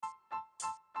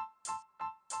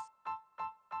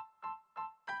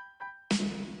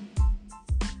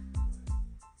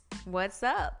What's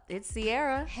up? It's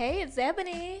Sierra. Hey, it's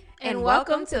Ebony. And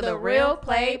welcome to the Real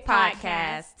Play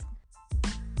Podcast.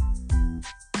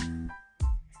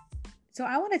 So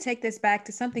I want to take this back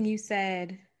to something you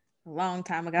said a long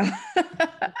time ago.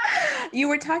 You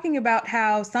were talking about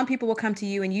how some people will come to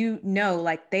you and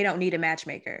like they don't need a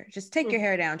matchmaker. Just take your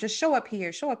hair down, just show up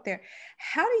here, show up there.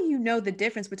 How do you know the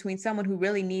difference between someone who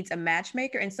really needs a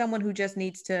matchmaker and someone who just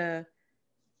needs to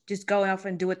just go off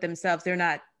and do it themselves? They're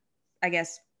not, I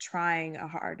guess, trying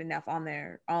hard enough on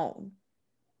their own.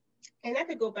 And that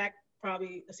could go back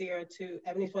probably, Sierra, to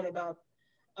Ebony's point about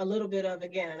a little bit of,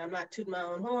 again, I'm not tooting my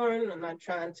own horn. I'm not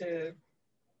trying to,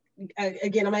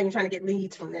 again, I'm not even trying to get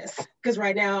leads from this. Because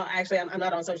right now, actually, I'm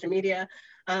not on social media.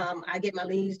 I get my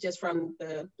leads just from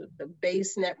the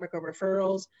base network of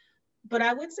referrals. But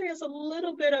I would say it's a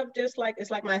little bit of just like,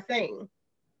 it's like my thing.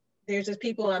 There's just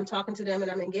people, I'm talking to them and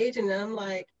I'm engaging them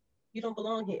like, you don't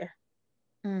belong here.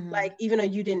 Mm-hmm. Like, even though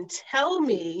you didn't tell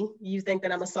me you think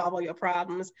that I'm gonna solve all your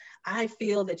problems, I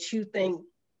feel that you think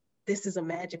this is a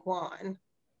magic wand.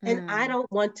 And I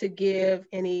don't want to give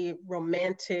any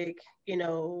romantic,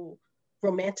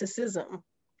 romanticism.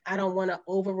 I don't want to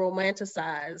over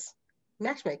romanticize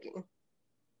matchmaking.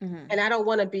 Mm-hmm. And I don't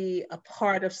want to be a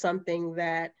part of something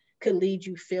that could lead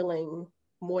you feeling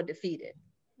more defeated,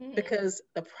 because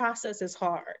the process is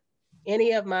hard.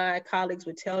 Any of my colleagues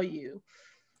would tell you,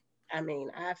 I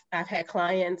mean, I've had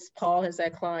clients, Paul has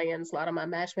had clients, a lot of my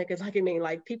matchmakers,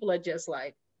 like people are just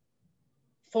like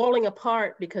falling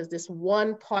apart because this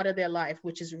one part of their life,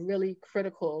 which is really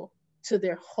critical to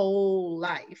their whole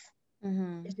life,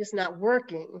 is just not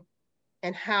working,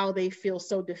 and how they feel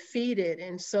so defeated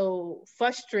and so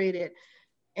frustrated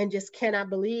and just cannot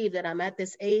believe that I'm at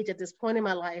this age, at this point in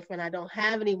my life, and I don't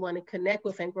have anyone to connect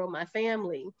with and grow my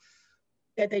family,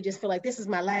 that they just feel like this is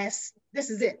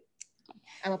it.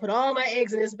 I'm gonna put all my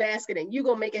eggs in this basket and you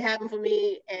gonna make it happen for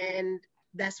me. And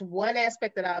that's one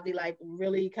aspect that I'll be like,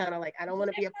 really kind of like, I don't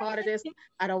want to be a part of this.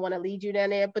 I don't want to lead you down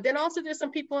there. But then also there's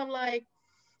some people I'm like,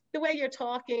 the way you're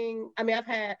talking, I mean, I've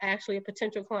had actually a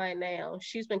potential client now.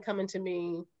 She's been coming to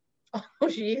me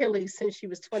almost yearly since she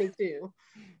was 22.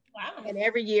 Wow. And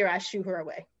every year I shoo her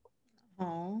away.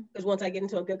 Because once I get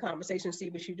into a good conversation, see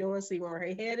what she's doing, see where her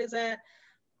head is at,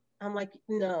 I'm like,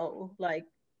 no, like,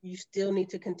 you still need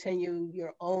to continue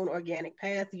your own organic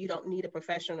path. You don't need a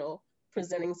professional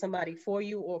presenting somebody for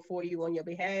you or for you on your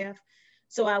behalf.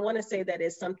 So I want to say that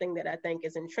is something that I think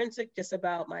is intrinsic just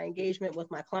about my engagement with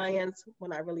my clients,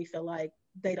 when I really feel like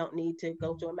they don't need to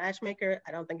go to a matchmaker.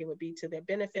 I don't think it would be to their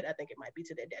benefit. I think it might be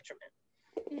to their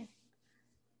detriment.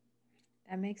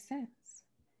 That makes sense.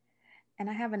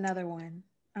 And I have another one.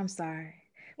 I'm sorry.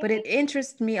 But it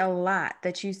interests me a lot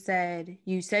that you said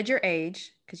your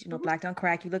age, because Black don't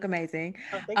crack, you look amazing.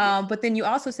 Oh, but then you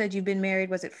also said you've been married,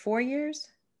 was it 4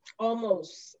 years?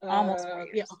 Almost 4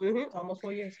 years. Yeah, almost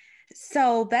 4 years.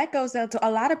 So that goes out to a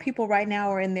lot of people right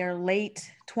now are in their late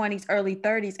 20s, early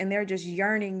 30s, and they're just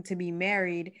yearning to be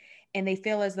married, and they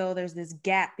feel as though there's this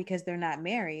gap because they're not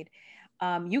married.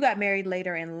 You got married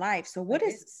later in life. So what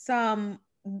is some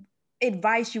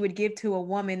advice you would give to a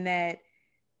woman that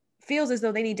feels as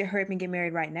though they need to hurry up and get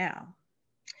married right now?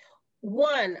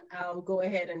 One, I'll go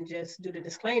ahead and just do the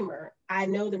disclaimer. I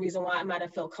know the reason why I might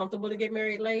have felt comfortable to get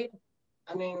married late.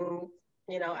 I mean,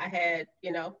 I had,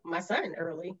 my son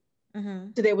early.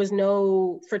 So there was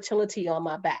no fertility on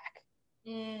my back.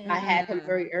 I had him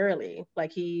very early.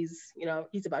 Like he's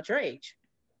about your age.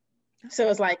 So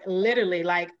it's like literally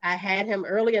like I had him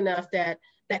early enough that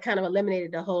kind of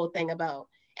eliminated the whole thing about,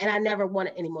 and I never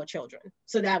wanted any more children.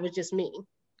 So that was just me.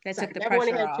 That took the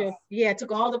pressure off. It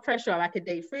took all the pressure off. I could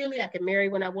date freely. I could marry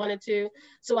when I wanted to.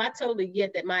 So I totally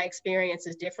get that my experience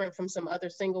is different from some other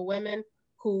single women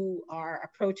who are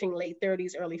approaching late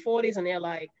 30s, early 40s, and they're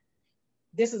like,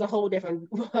 this is a whole different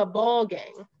ball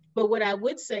game. But what I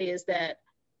would say is that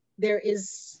there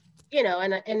is,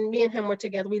 and me and him were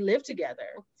together. We lived together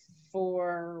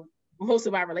for most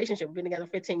of our relationship. We've been together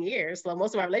 15 years. So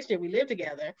most of our relationship, we lived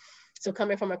together. So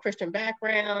coming from a Christian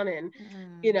background and,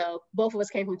 both of us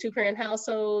came from 2-parent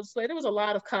households. So there was a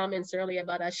lot of comments earlier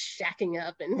about us shacking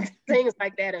up and things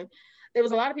like that. And there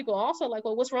was a lot of people also like,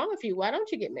 well, what's wrong with you? Why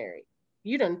don't you get married?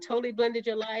 You done totally blended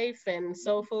your life and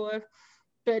so forth.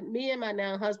 But me and my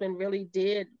now husband really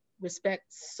did respect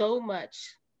so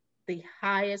much the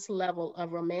highest level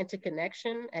of romantic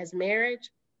connection as marriage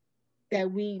that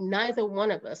neither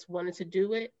one of us wanted to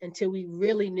do it until we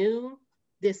really knew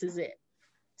this is it.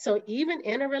 So even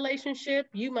in a relationship,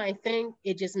 you might think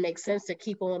it just makes sense to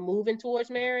keep on moving towards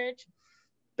marriage.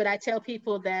 But I tell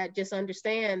people that just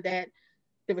understand that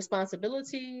the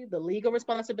responsibility, the legal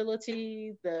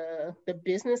responsibility, the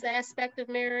business aspect of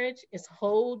marriage is a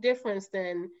whole difference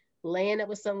than laying up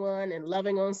with someone and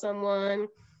loving on someone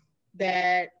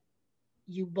that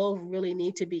you both really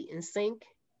need to be in sync.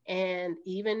 And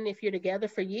even if you're together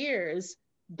for years,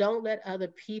 don't let other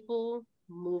people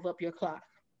move up your clock.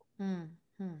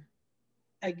 Mm-hmm.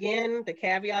 Again, the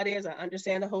caveat is I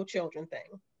understand the whole children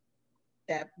thing.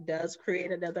 That does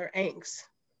create another angst.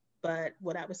 But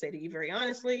what I would say to you very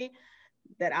honestly,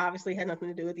 that obviously had nothing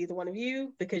to do with either one of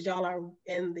you, because y'all are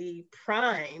in the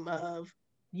prime of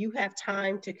you have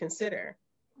time to consider.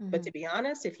 Mm-hmm. But to be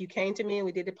honest, if you came to me and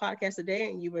we did the podcast today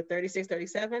and you were 36,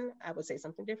 37, I would say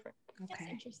something different. Okay.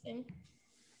 That's interesting.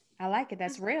 I like it.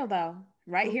 That's real though.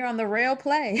 Right here on the Real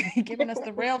Play, giving us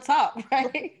the real talk,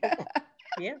 right?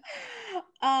 Yeah.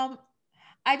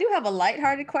 I do have a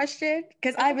lighthearted question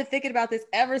because I've been thinking about this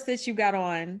ever since you got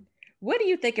on. What do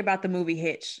you think about the movie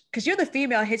Hitch? Because you're the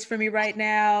female Hitch for me right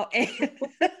now. And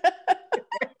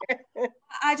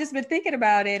I just been thinking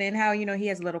about it and how, he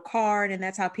has a little card and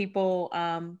that's how people,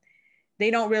 they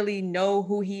don't really know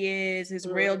who he is, his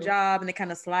real job, and they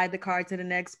kind of slide the card to the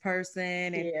next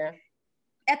person. And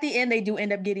at the end, they do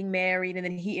end up getting married and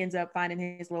then he ends up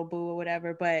finding his little boo or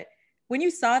whatever. But when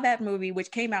you saw that movie, which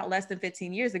came out less than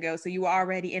 15 years ago, so you were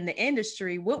already in the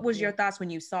industry, what was your thoughts when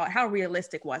you saw it? How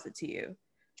realistic was it to you?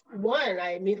 One,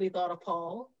 I immediately thought of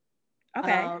Paul.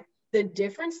 Okay. The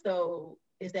difference, though,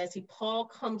 is that Paul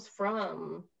comes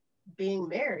from being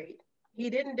married. He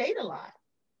didn't date a lot.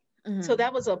 Mm-hmm. So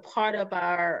that was a part of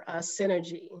our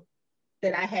synergy,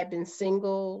 that I had been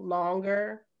single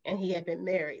longer and he had been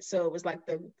married. So it was like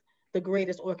the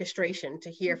greatest orchestration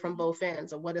to hear from both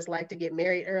ends of what it's like to get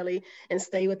married early and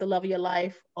stay with the love of your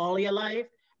life all your life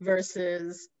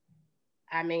versus,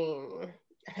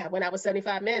 when I was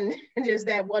 75 men, just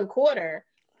that one quarter.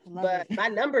 But my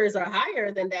numbers are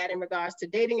higher than that in regards to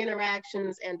dating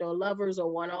interactions and or lovers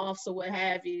or one-offs or what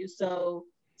have you. So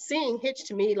seeing Hitch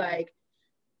to me, like,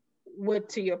 what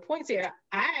to your points here,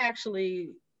 I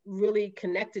actually really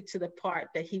connected to the part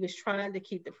that he was trying to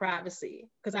keep the privacy.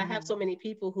 Because I have so many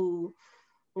people who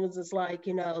was just like,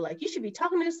 like, you should be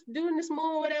doing this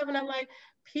more, or whatever. And I'm like,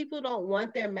 people don't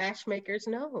want their matchmakers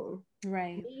known.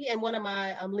 Right. Me and one of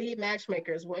my lead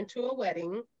matchmakers went to a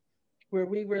wedding where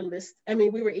we were we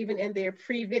were even in their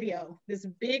pre-video, this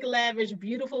big, lavish,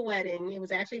 beautiful wedding. It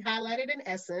was actually highlighted in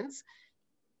Essence.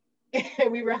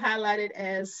 And we were highlighted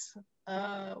as,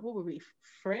 what were we,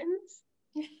 friends?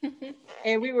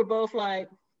 And we were both like,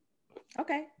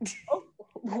 okay. Oh,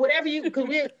 whatever because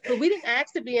we didn't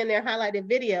ask to be in their highlighted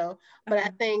video, but I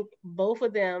think both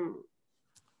of them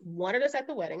wanted us at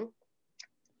the wedding.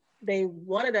 They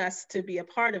wanted us to be a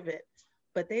part of it,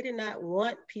 but they did not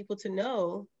want people to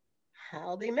know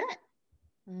how they met.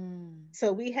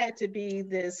 So we had to be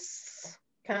this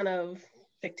kind of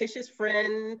fictitious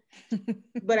friend,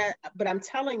 but I'm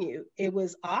telling you, it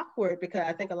was awkward because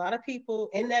I think a lot of people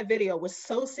in that video was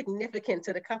so significant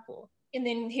to the couple. And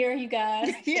then here you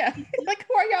guys. Yeah. Like,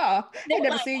 who are y'all? I've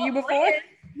never seen you before.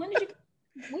 When did you?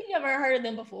 We never heard of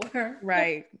them before.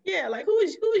 Right. Yeah. Like, who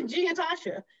is G and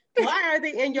Tasha? Why are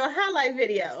they in your highlight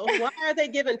video? Why are they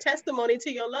giving testimony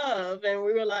to your love? And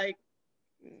we were like,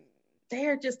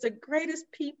 they're just the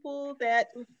greatest people that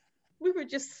we were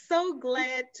just so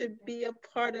glad to be a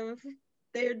part of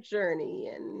their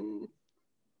journey. And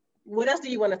what else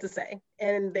do you want us to say?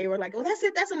 And they were like, oh, that's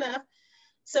it. That's enough.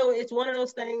 So it's one of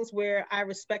those things where I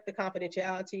respect the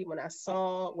confidentiality. When I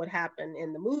saw what happened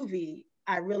in the movie,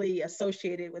 I really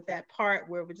associated with that part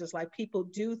where it was just like, people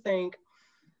do think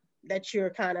that you're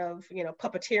kind of,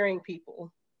 puppeteering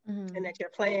people and that you're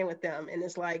playing with them. And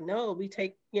it's like, no, we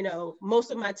take,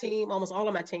 most of my team, almost all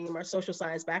of my team are social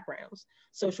science backgrounds,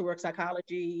 social work,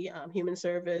 psychology, human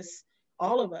service,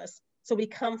 all of us. So we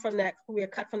come from that, we're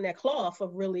cut from that cloth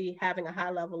of really having a high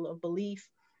level of belief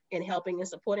in helping and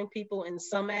supporting people in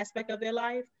some aspect of their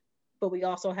life. But we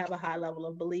also have a high level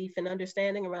of belief and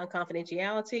understanding around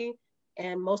confidentiality.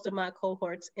 And most of my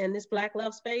cohorts in this Black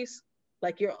love space,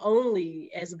 like, you're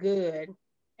only as good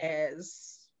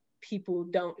as people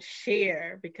don't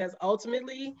share, because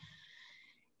ultimately,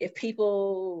 if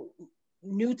people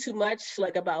knew too much,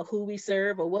 like, about who we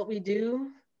serve or what we do,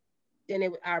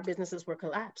 then our businesses will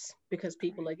collapse, because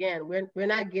people, again, we're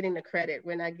not getting the credit.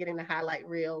 We're not getting the highlight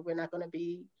reel. We're not going to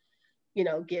be,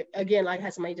 like,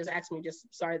 had somebody just asked me,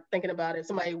 just started thinking about it.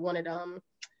 Somebody wanted,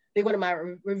 they wanted my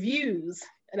reviews,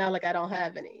 and I was like, I don't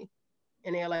have any.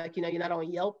 And they're like, you're not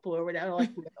on Yelp or whatever. Like,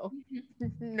 no.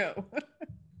 No.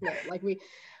 No, like,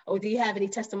 do you have any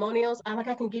testimonials? I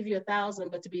can give you 1,000,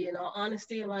 but to be in all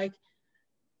honesty, like,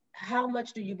 how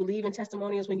much do you believe in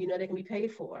testimonials when you know they can be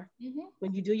paid for?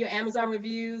 When you do your Amazon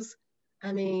reviews,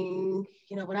 I mean,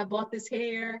 you know, when I bought this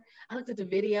hair, I looked at the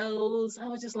videos. I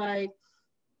was just like,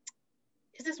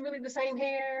 is this really the same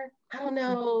hair? I don't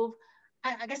know.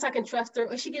 I guess I can trust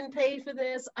her. Is she getting paid for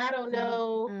this? I don't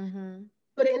know.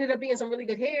 But it ended up being some really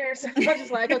good hair. So I was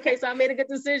just like, okay, so I made a good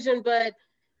decision. But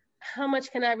how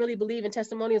much can I really believe in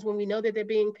testimonials when we know that they're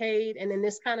being paid? And in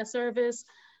this kind of service,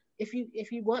 if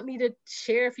you want me to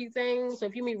share a few things, so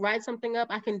if you want me to write something up,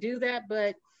 I can do that.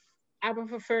 But I would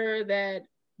prefer that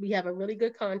we have a really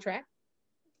good contract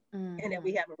and that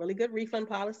we have a really good refund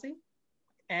policy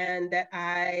and that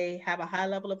I have a high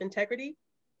level of integrity.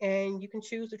 And you can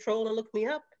choose to troll and look me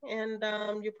up. And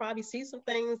you'll probably see some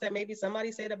things that maybe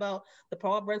somebody said about the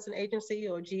Paul Brunson Agency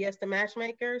or GS the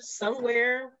Matchmaker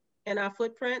somewhere in our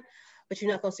footprint, but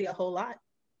you're not going to see a whole lot.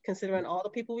 Considering all the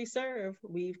people we serve,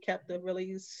 we've kept a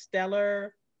really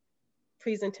stellar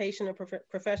presentation of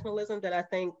professionalism that I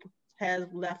think has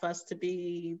left us to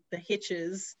be the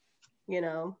hitches, you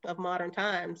know, of modern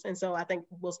times. And so I think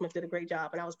Will Smith did a great job.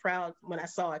 And I was proud when I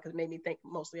saw it because it made me think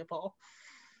mostly of Paul.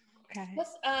 Okay.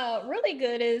 What's really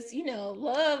good is, you know,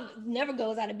 love never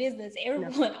goes out of business.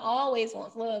 Everyone always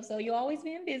wants love. So you'll always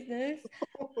be in business.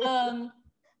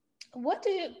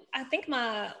 I think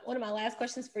one of my last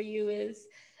questions for you is,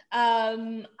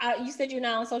 you said you're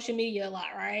not on social media a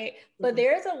lot, right? But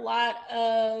there's a lot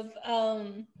of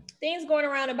things going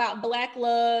around about Black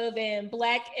love and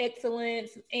Black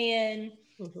excellence and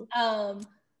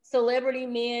celebrity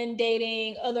men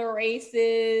dating other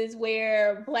races,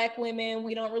 where Black women,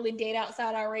 we don't really date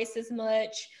outside our race as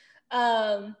much.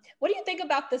 What do you think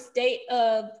about the state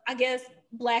of, I guess,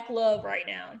 Black love right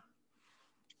now?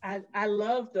 I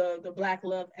love the Black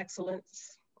love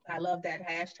excellence. I love that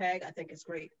hashtag. I think it's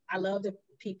great. I love that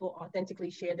people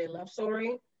authentically share their love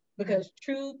story, because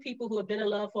true people who have been in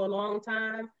love for a long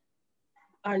time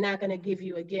are not going to give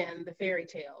you, again, the fairy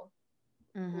tale.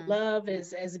 Love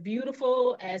is as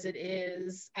beautiful as it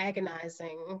is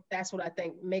agonizing. That's what I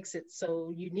think makes it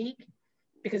so unique,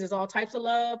 because there's all types of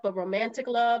love, but romantic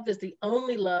love is the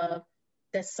only love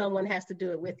that someone has to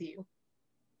do it with you.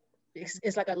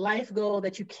 It's like a life goal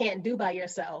that you can't do by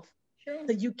yourself. Sure.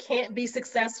 So you can't be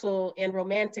successful in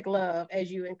romantic love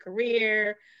as you in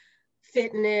career,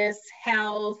 fitness,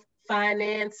 health,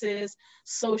 finances,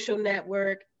 social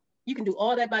network. You can do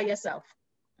all that by yourself,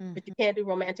 but you can't do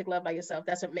romantic love by yourself.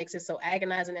 That's what makes it so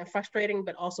agonizing and frustrating,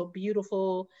 but also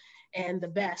beautiful and the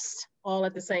best all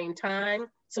at the same time.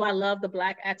 So I love the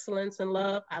Black excellence and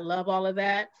love. I love all of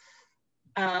that.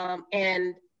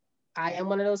 And I am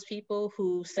one of those people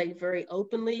who say very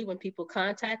openly when people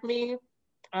contact me,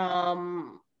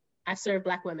 I serve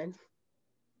Black women.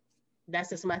 That's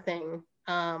just my thing.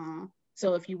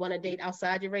 So if you want to date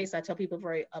outside your race, I tell people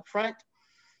very upfront,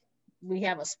 we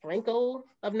have a sprinkle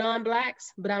of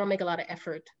non-Blacks, but I don't make a lot of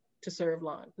effort to serve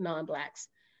non-Blacks.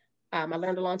 I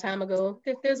learned a long time ago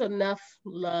that there's enough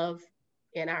love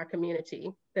in our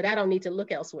community that I don't need to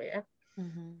look elsewhere.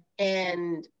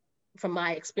 And from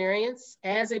my experience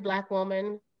as a Black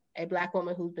woman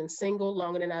who's been single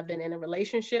longer than I've been in a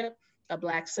relationship, a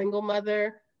Black single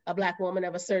mother, a Black woman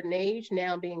of a certain age,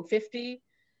 now being 50,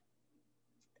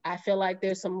 I feel like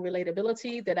there's some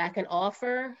relatability that I can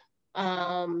offer.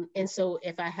 And so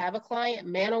if I have a client,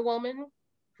 man or woman,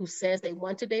 who says they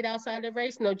want to date outside their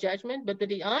race, no judgment, but to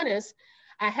be honest,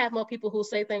 I have more people who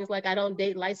say things like, I don't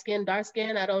date light skin, dark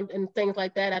skin, and things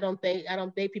like that. I don't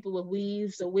date people with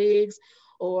weaves or wigs,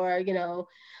 or, you know,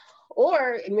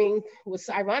 or, I mean, what's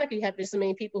ironic, you have just so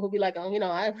many people who be like, oh, you know,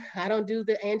 I don't do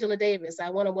the Angela Davis. I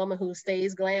want a woman who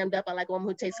stays glammed up. I like a woman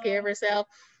who takes care of herself.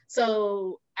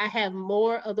 So I have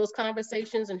more of those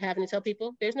conversations and having to tell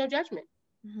people there's no judgment.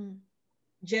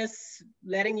 Just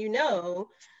letting you know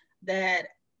that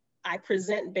I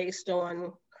present based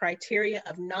on criteria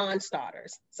of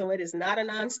non-starters. So it is not a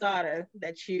non-starter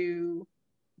that you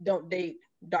don't date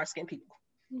dark-skinned people.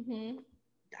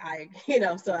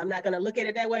 So I'm not going to look at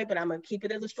it that way, but I'm going to keep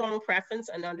it as a strong preference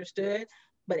and understood.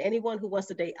 But anyone who wants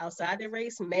to date outside their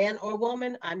race, man or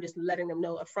woman, I'm just letting them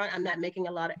know up front, I'm not making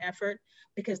a lot of effort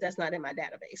because that's not in my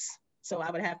database. So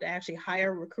I would have to actually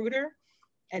hire a recruiter,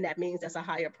 and that means that's a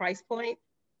higher price point.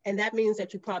 And that means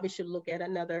that you probably should look at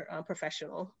another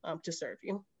professional to serve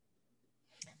you.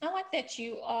 I like that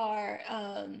you are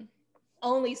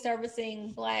only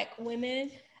servicing Black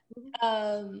women,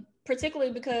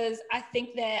 particularly because I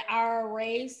think that our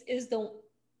race is the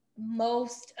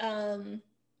most, our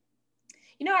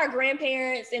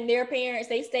grandparents and their parents,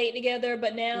 they stayed together,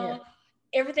 but now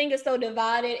everything is so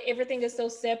divided, everything is so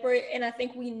separate. And I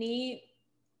think we need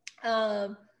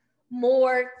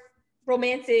more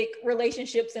romantic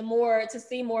relationships and more to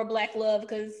see more Black love,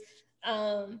 because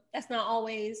that's not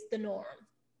always the norm.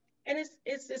 And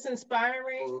it's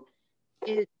inspiring.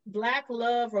 Black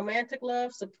love, romantic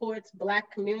love supports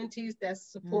Black communities that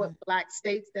support Black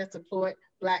states, that support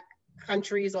Black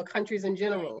countries or countries in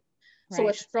general. Right. So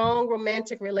a strong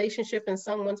romantic relationship in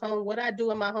someone's home, what I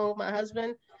do in my home, my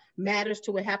husband, matters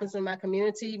to what happens in my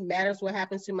community, matters what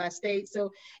happens to my state.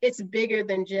 So it's bigger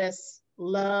than just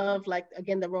love, like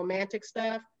again, the romantic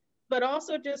stuff, but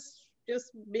also just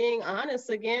being honest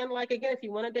again. Like again, if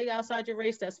you want to date outside your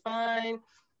race, that's fine.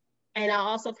 And I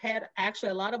also have had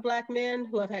actually a lot of Black men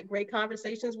who I've had great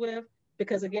conversations with,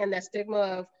 because again, that stigma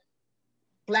of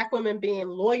Black women being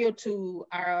loyal to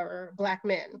our Black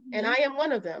men. And I am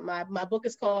one of them. My book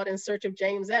is called In Search of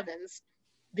James Evans,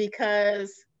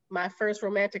 because my first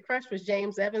romantic crush was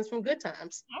James Evans from Good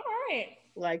Times. All right.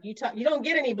 Like you don't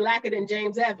get any Blacker than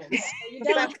James Evans. You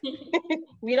don't.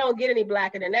 We don't get any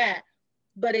Blacker than that.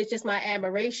 But it's just my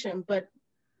admiration. But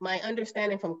my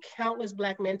understanding from countless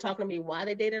Black men talking to me why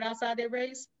they dated outside their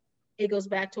race, it goes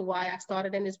back to why I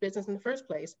started in this business in the first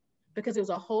place. Because there was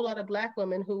a whole lot of Black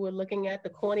women who were looking at the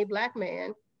corny Black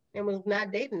man and was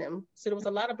not dating them. So there was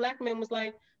a lot of Black men was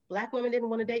like, Black women didn't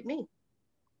want to date me.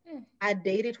 I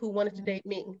dated who wanted to date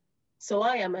me. So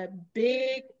I am a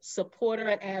big supporter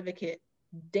and advocate.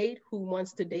 Date who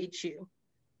wants to date you.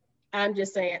 I'm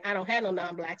just saying, I don't have no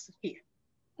non-Blacks here.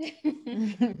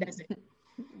 That's it.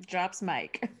 Drops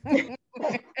mic.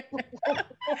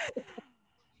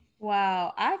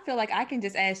 Wow. I feel like I can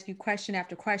just ask you question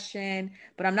after question,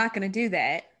 but I'm not going to do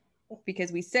that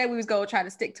because we said we was going to try to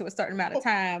stick to a certain amount of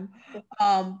time.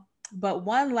 But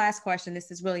one last question.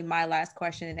 This is really my last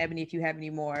question. And Ebony, if you have any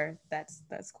more, that's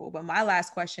cool. But my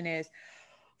last question is,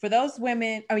 for those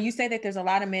women, you say that there's a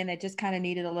lot of men that just kind of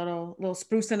needed a little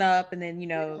sprucing up, and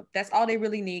then, that's all they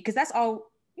really need. Cause that's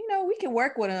all, we can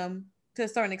work with them to a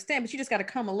certain extent, but you just got to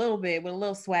come a little bit with a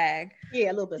little swag.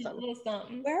 Yeah, a little bit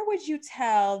something. Where would you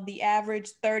tell the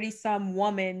average 30-some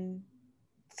woman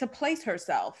to place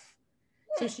herself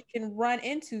so she can run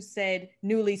into said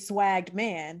newly swagged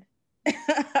man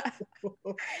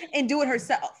and do it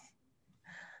herself?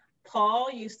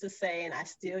 Paul used to say, and I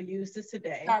still use this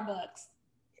today. Starbucks.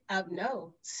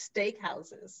 No,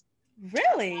 steakhouses.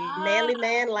 Really? Manly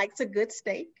man likes a good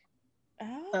steak.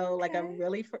 Oh, so like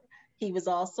he was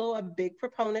also a big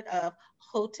proponent of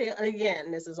hotel. And again,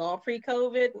 this is all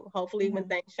pre-COVID. Hopefully when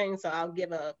things change, so I'll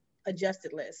give a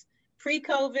adjusted list.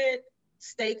 Pre-COVID,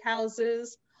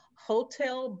 steakhouses,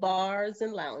 hotel bars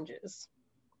and lounges.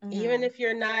 Even if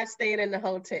you're not staying in the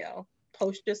hotel,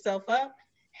 post yourself up,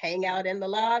 hang out in the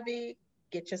lobby,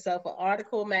 get yourself an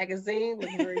article, magazine,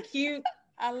 look very cute.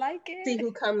 I like it. See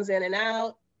who comes in and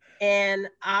out. And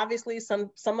obviously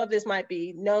some of this might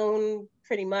be known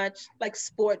pretty much, like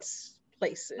sports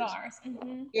places. Bars.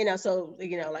 So,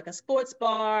 like a sports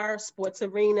bar, sports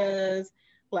arenas,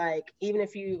 like even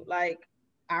if you like,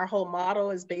 our whole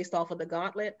model is based off of the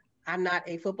gauntlet. I'm not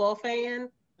a football fan,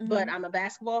 but I'm a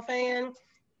basketball fan.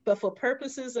 But for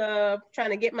purposes of trying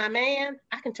to get my man,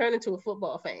 I can turn into a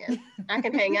football fan. I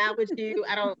can hang out with you.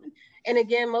 And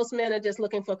again, most men are just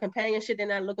looking for companionship. They're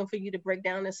not looking for you to break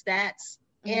down the stats.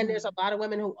 And there's a lot of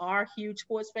women who are huge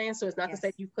sports fans. So it's not to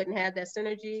say you couldn't have that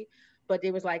synergy, but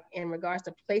it was like in regards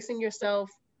to placing yourself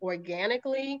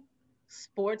organically,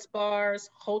 sports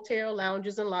bars, hotel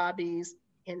lounges and lobbies,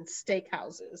 and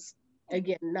steakhouses.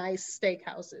 Again, nice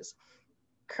steakhouses.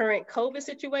 Current COVID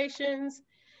situations,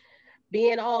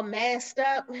 being all masked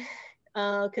up,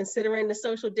 considering the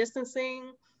social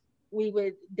distancing, we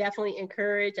would definitely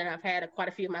encourage, and I've had quite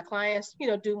a few of my clients,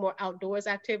 do more outdoors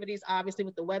activities, obviously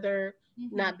with the weather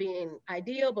not being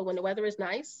ideal, but when the weather is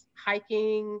nice,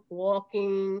 hiking,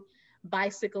 walking,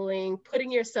 bicycling,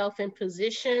 putting yourself in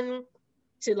position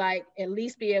to like at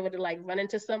least be able to like run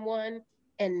into someone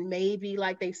and maybe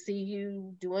like they see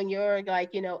you doing your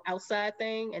like, outside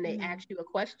thing and they ask you a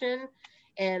question.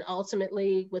 And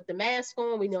ultimately with the mask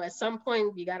on, we know at some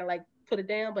point you got to like put it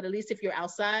down, but at least if you're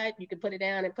outside, you can put it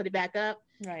down and put it back up.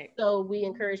 Right. So we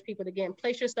encourage people to, again,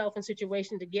 place yourself in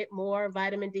situations to get more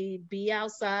vitamin D, be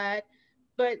outside,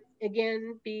 but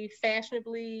again, be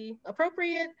fashionably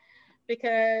appropriate,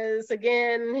 because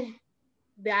again,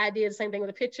 the idea is the same thing with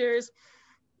the pictures.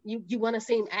 You want to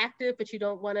seem active, but you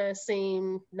don't want to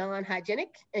seem non-hygienic,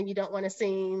 and you don't want to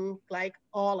seem like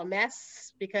all a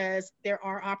mess, because there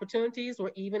are opportunities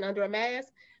where even under a mask,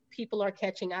 people are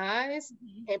catching eyes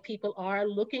and people are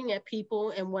looking at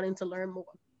people and wanting to learn more.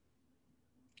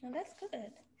 Oh, that's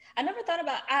good. I never thought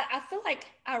about, I feel like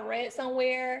I read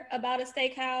somewhere about a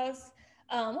steakhouse.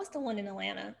 What's the one in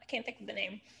Atlanta? I can't think of the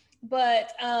name,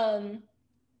 but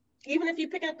even if you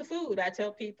pick up the food, I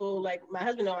tell people, like my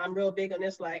husband know I'm real big on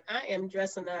this, like I am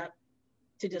dressing up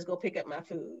to just go pick up my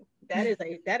food. That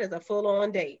is a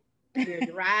full-on date. We're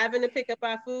driving to pick up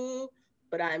our food,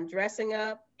 but I'm dressing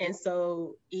up. And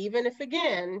so even if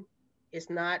again, it's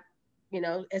not,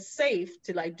 as safe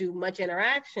to like do much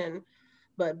interaction,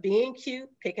 but being cute,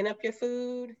 picking up your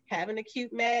food, having a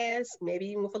cute mask, maybe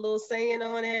even with a little saying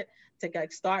on it to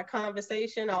like start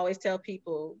conversation. I always tell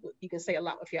people you can say a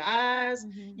lot with your eyes.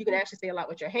 Mm-hmm. You can actually say a lot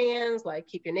with your hands, like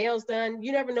keep your nails done.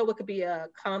 You never know what could be a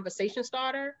conversation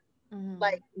starter. Mm-hmm.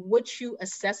 Like what you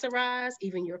accessorize,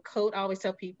 even your coat. I always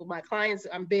tell people, my clients,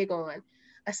 I'm big on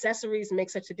accessories make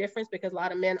such a difference because a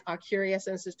lot of men are curious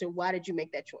as to why did you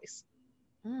make that choice?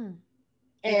 Mm.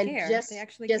 And care. just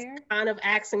care? kind of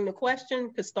asking the question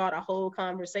could start a whole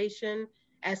conversation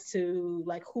as to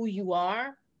like who you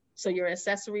are. So your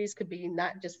accessories could be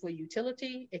not just for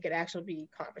utility, it could actually be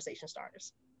conversation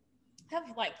starters. I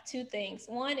have like two things.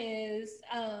 One is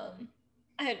I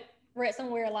had read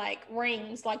somewhere like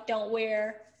rings, like don't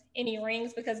wear any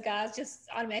rings because guys just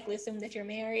automatically assume that you're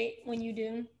married when you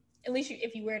do, at least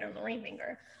if you wear it on the ring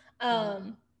finger.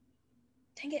 Dang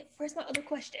it, where's my other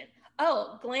question?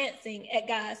 Oh, glancing at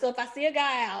guys. So if I see a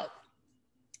guy out,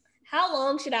 how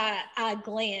long should I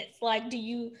glance? Like,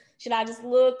 should I just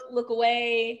look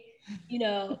away,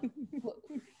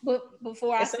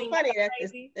 before it's I so see funny that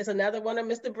it's another one of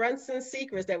Mr. Brunson's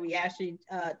secrets that we actually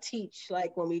teach,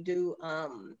 like when we do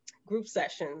group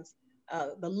sessions,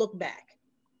 the look back.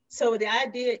 So the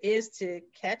idea is to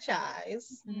catch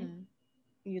eyes, mm-hmm.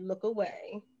 You look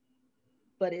away,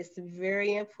 but it's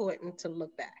very important to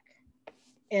look back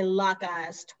and lock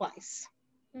eyes twice.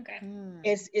 Okay.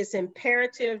 It's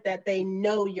imperative that they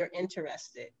know you're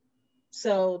interested.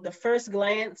 So the first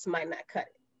glance might not cut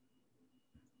it.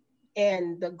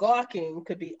 And the gawking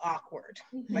could be awkward.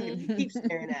 Like if you keep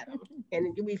staring at them,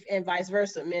 and vice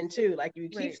versa, men too. Like if you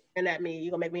keep staring at me, you're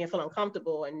gonna make me feel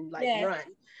uncomfortable and like run.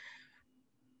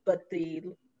 But the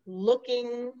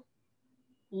looking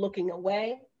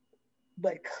away,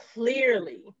 but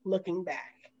clearly looking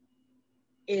back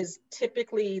is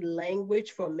typically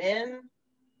language for men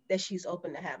that she's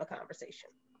open to have a conversation.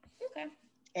 Okay.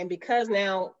 And because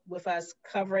now with us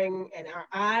covering and our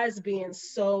eyes being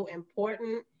so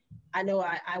important, I know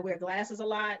I wear glasses a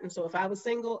lot. And so if I was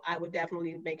single, I would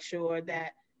definitely make sure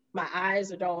that my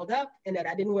eyes are dolled up and that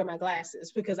I didn't wear my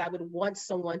glasses because I would want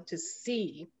someone to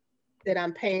see that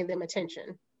I'm paying them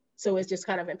attention. So it's just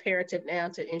kind of imperative now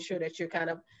to ensure that you're kind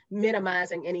of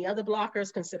minimizing any other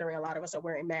blockers, considering a lot of us are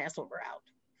wearing masks when we're out.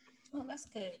 Oh, that's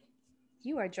good.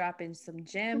 You are dropping some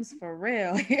gems for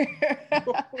real here.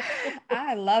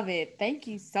 I love it. Thank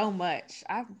you so much.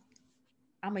 I'm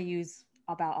going to use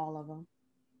about all of them.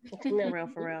 For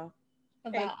real.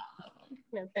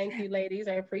 Thank you, ladies.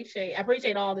 I appreciate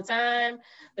all the time,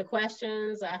 the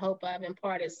questions. I hope I've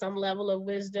imparted some level of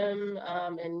wisdom.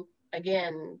 And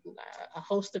again, a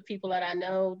host of people that I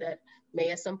know that may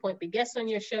at some point be guests on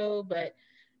your show. But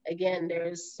again,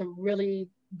 there's some really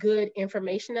good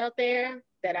information out there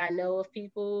that I know of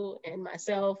people and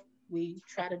myself. We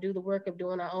try to do the work of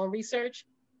doing our own research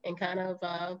and kind of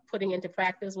putting into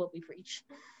practice what we preach.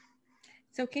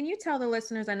 So can you tell the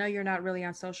listeners, I know you're not really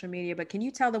on social media, but can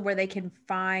you tell them where they can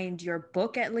find your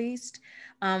book at least,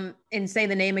 and say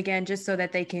the name again, just so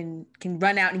that they can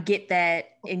run out and get that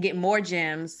and get more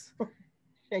gems?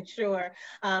 Sure.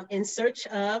 In Search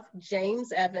of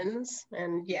James Evans,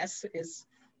 and yes, is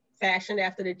fashioned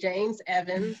after the James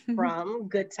Evans from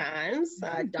Good Times,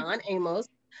 Don Amos.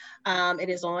 It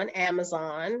is on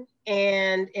Amazon.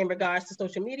 And in regards to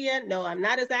social media, no, I'm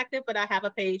not as active, but I have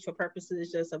a page for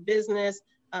purposes just of business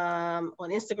on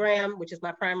Instagram, which is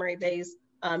my primary base,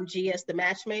 GS the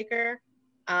Matchmaker.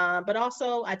 But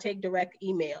also I take direct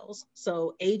emails.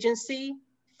 So agency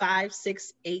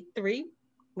 5683,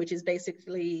 which is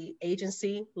basically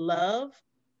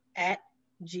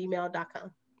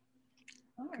agencylove@gmail.com.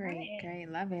 Great.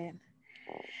 Love it.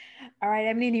 All right,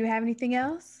 Ebony, do you have anything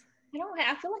else?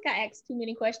 I feel like I asked too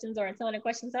many questions or a ton of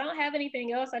questions. I don't have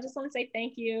anything else. I just want to say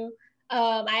thank you.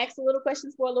 I asked a little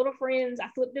questions for little friends. I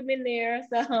flipped them in there.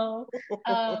 So,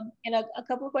 and a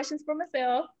couple of questions for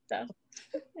myself. So,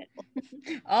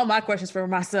 all my questions for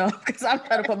myself because I'm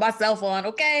trying to put myself on.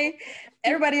 Okay,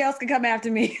 everybody else can come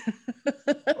after me.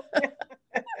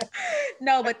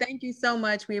 No, but thank you so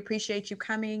much. We appreciate you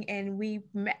coming, and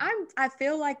I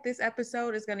feel like this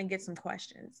episode is going to get some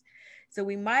questions. So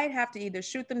we might have to either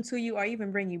shoot them to you or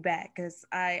even bring you back because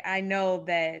I know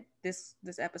that this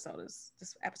episode's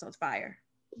fire.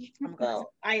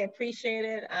 Well, I appreciate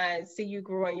it. I see you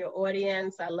growing your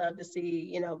audience. I love to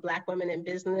see, Black women in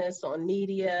business on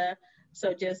media.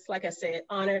 So just like I said,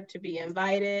 honored to be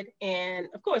invited. And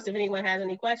of course, if anyone has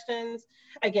any questions,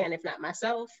 again, if not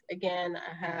myself, again,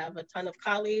 I have a ton of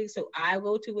colleagues who I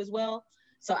go to as well.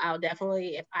 So I'll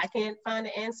definitely, if I can't find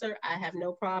the answer, I have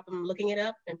no problem looking it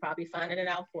up and probably finding it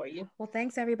out for you. Well,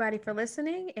 thanks everybody for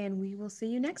listening, and we will see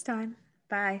you next time.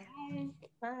 Bye.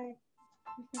 Bye.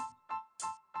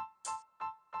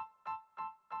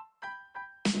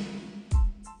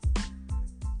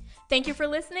 Thank you for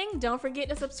listening. Don't forget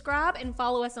to subscribe and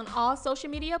follow us on all social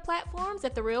media platforms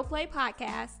at The Real Play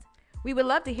Podcast. We would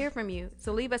love to hear from you,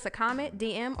 so leave us a comment,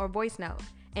 DM, or voice note.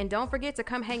 And don't forget to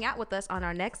come hang out with us on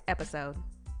our next episode.